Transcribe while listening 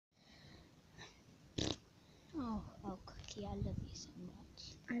I love you so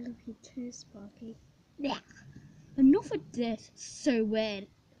much. I love you too, Sparky. Yeah. Enough of this. So weird.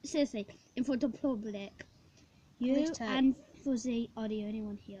 Seriously, in front of public. You Glitter. and Fuzzy are the only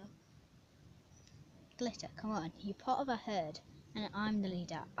one here. Glitter, come on. You're part of a herd, and I'm the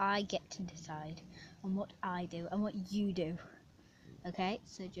leader. I get to decide on what I do and what you do. Okay?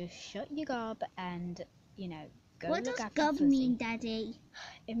 So just shut your gob and, you know, go What look does after gob Fuzzy. mean, Daddy?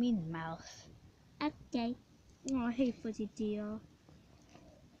 It means mouth. Okay. Oh, I hate Fuzzy, dear.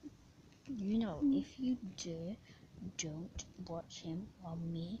 You know, if you don't watch him while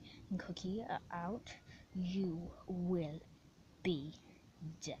me and Cookie are out, you will be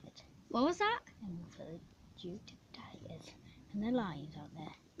dead. What was that? And for you to tigers and the lions out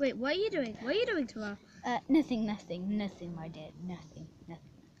there. Wait, what are you doing? What are you doing to her? Nothing, my dear, nothing.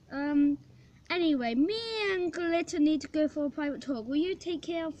 Anyway, me and Glitter need to go for a private talk. Will you take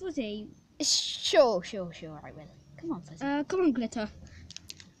care of Fuzzy? Sure, I will. Come on, Fuzzy. Come on, Glitter.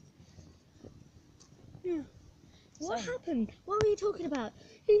 Yeah. What Sorry. happened? What were you talking about?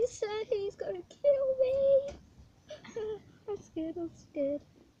 He said he's gonna kill me. I'm scared.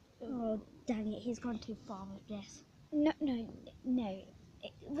 Oh, dang it, he's gone too far with this. No.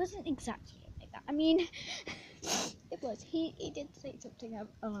 It wasn't exactly like that. I mean, it was. He did say something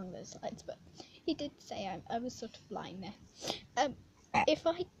along those lines, but he did say I was sort of lying there. If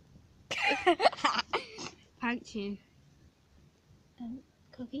I... Thank you.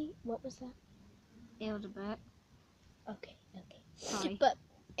 Cookie, what was that? It was a bit. Okay. Sorry. But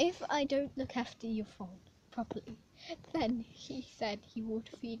if I don't look after your phone properly, then he said he would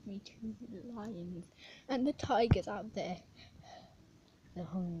feed me to the lions and the tigers out there. The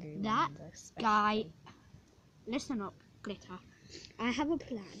hungry That ones, especially. guy. Listen up, Glitter. I have a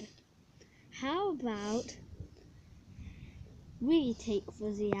plan. How about we take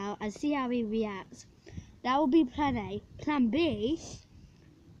Fuzzy out and see how he reacts? That will be plan A. Plan B,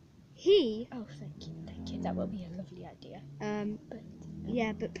 Oh, thank you. That would be a lovely idea.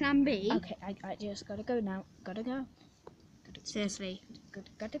 but plan B. Okay, I just gotta go now. Gotta go. Seriously.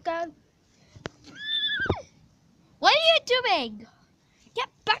 Gotta go. What are you doing? Get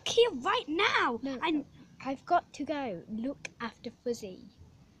back here right now. No, I've got to go look after Fuzzy.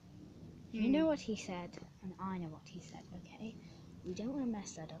 You know what he said, and I know what he said, okay? We don't want to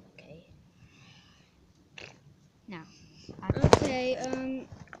mess that up, okay? Now. Okay, I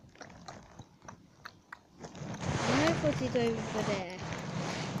know Fuzzy's over there.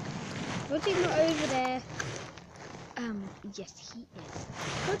 Fuzzy's not over there. Yes, he is.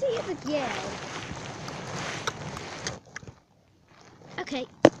 Fuzzy is a girl. Okay.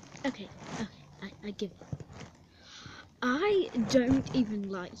 I give up. I don't even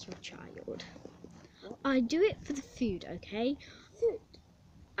like your child. I do it for the food, okay? Food?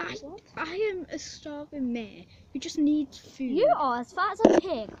 I am a starving mare who just needs food. You are as fat as a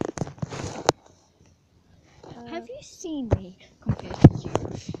pig. Have you seen me compared to you?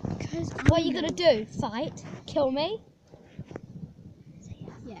 Because What are you gonna do? Fight? Kill me?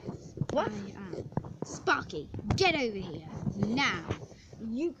 Yes. What? I am. Sparky, get over here now.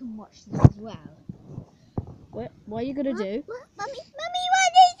 You can watch this as well. What are you gonna do? Mummy, what is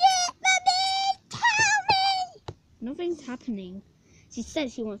it? Mummy, tell me. Nothing's happening. She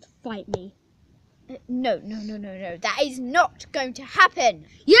said she wants to fight me. No. That is not going to happen.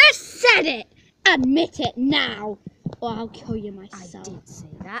 You said it! Admit it now, or I'll kill you myself. I did say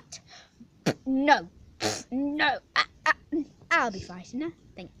that. No. I'll be fighting her.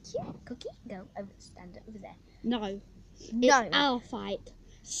 Thank you. Cookie, go over, stand over there. No. No. It's our fight.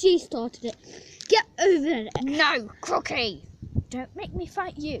 She started it. Get over there. No, Cookie. Don't make me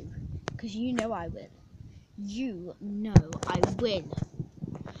fight you, because you know I will. You know I will.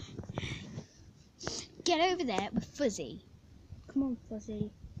 Get over there with Fuzzy. Come on,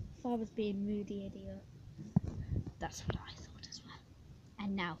 Fuzzy. Father's being moody, idiot. That's what I thought as well.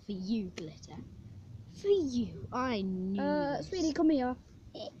 And now for you, Glitter. For you, I knew. Sweetie, come here.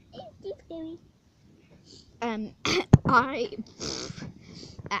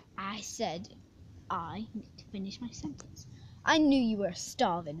 I said I need to finish my sentence. I knew you were a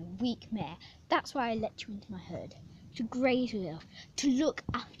starving, weak mare. That's why I let you into my herd. To graze her off, to look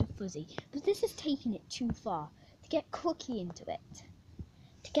after Fuzzy. But this is taking it too far. To get Cookie into it.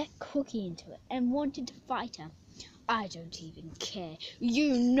 And wanted to fight her. I don't even care.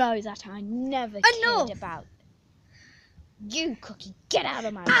 You know that I never cared about. You, Cookie, get out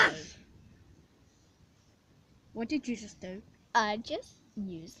of my way. What did you just do? I just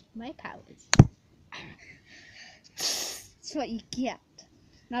used my powers. That's what you get.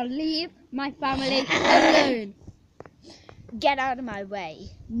 Now leave my family alone. Get out of my way.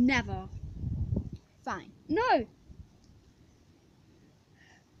 Never. Fine. No.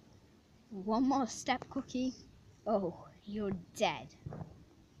 One more step, Cookie. Oh, you're dead.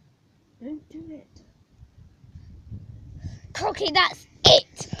 Don't do it. Cookie, that's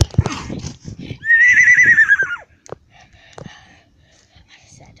it! I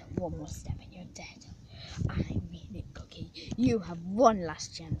said one more step and you're dead. I mean it, Cookie. You have one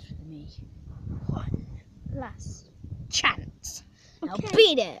last chance with me. One last chance. Now Okay.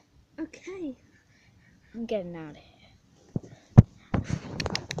 beat it! Okay. I'm getting out of here.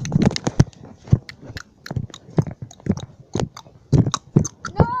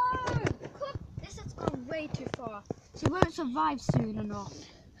 No! This has gone way too far. She won't survive soon enough.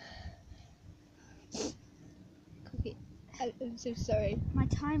 Cookie, I'm so sorry. My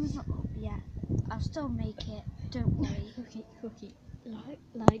time is not up yet. I'll still make it. Don't worry. Cookie, lie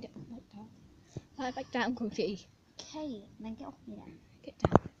down, lie back down, Cookie. Okay, then get off me then. Get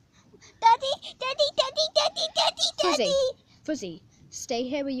down. Daddy! Fuzzy, stay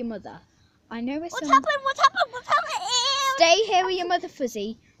here with your mother. I know it's What's happened? What's happened? Stay here with your mother,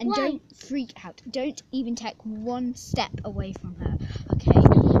 Fuzzy, and Why? don't freak out. Don't even take one step away from her. Okay,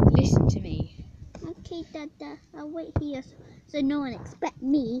 listen to me. Okay, Dada. I'll wait here so no one expect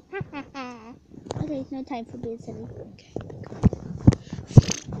me. Okay, no time for being silly. Okay.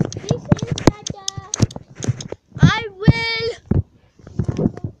 This is Dada. I will.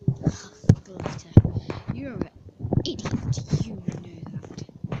 Glitter, you're an idiot. You know that.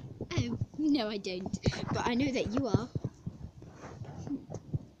 Oh no, I don't. But I know that you are.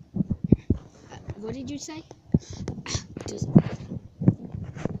 What did you say? Doesn't matter.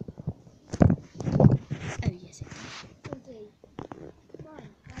 Oh yes, it does. Fuzzy. Come on.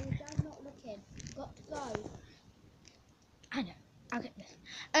 Now your dad's not looking. Got to go. I know. I'll get this.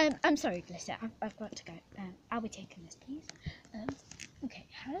 I'm sorry, Glitter. I've got to go. I'll be taking this, please. Okay.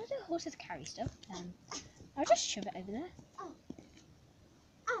 How do horses carry stuff? I'll just shove it over there. Oh.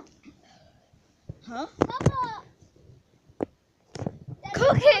 Oh. Huh? Mama! Daddy,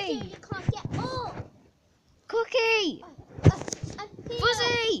 Cookie! You can't get up. Cookie! I'm here.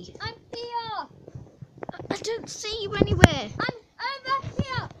 Fuzzy! I'm here. I don't see you anywhere. I'm over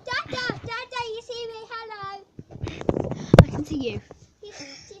here. Dada, you see me? Hello. I can see you.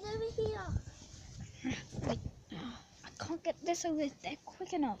 She's over here. Wait. I can't get this over there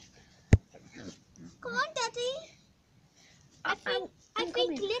quick enough. Come on, Daddy. I think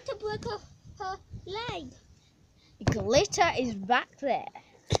coming. Glitter broke her leg. Glitter is back there.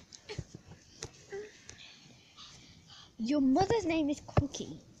 Your mother's name is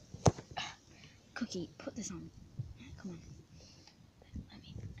Cookie. Cookie, put this on. Come on.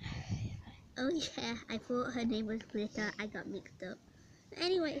 Oh yeah, I thought her name was Glitter. I got mixed up.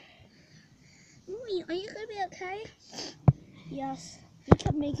 Anyway, Mommy, are you gonna be okay? Yes. We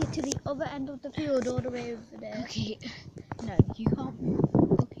can make it to the other end of the field, all the way over there. Cookie. No, you can't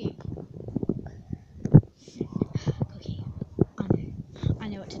move. Cookie. Cookie. I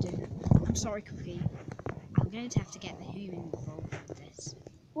know what to do. I'm sorry, Cookie. I'm going to have to get the human involved with this.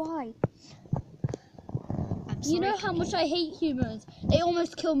 Why? I'm sorry, You know how Cookie. much I hate humans. They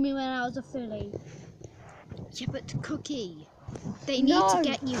almost killed me when I was a filly. Yeah, but Cookie, they need No. to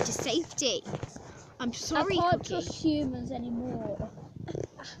get you to safety. I'm sorry, I can't Cookie. trust humans anymore.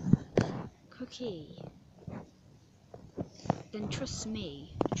 Cookie. Then trust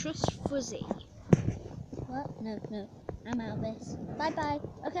me. Trust Fuzzy. What? No. I'm out of this. Bye.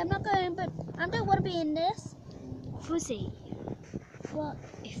 Okay, I'm not going, but I don't want to be in this. Fuzzy. What?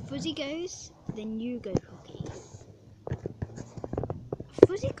 If Fuzzy goes, then you go, Cookie.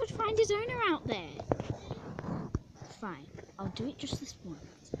 Fuzzy could find his owner out there. Fine. I'll do it just this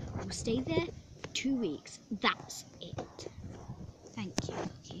once. We'll stay there for 2 weeks. That's it. Thank you,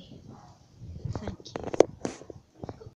 Cookie.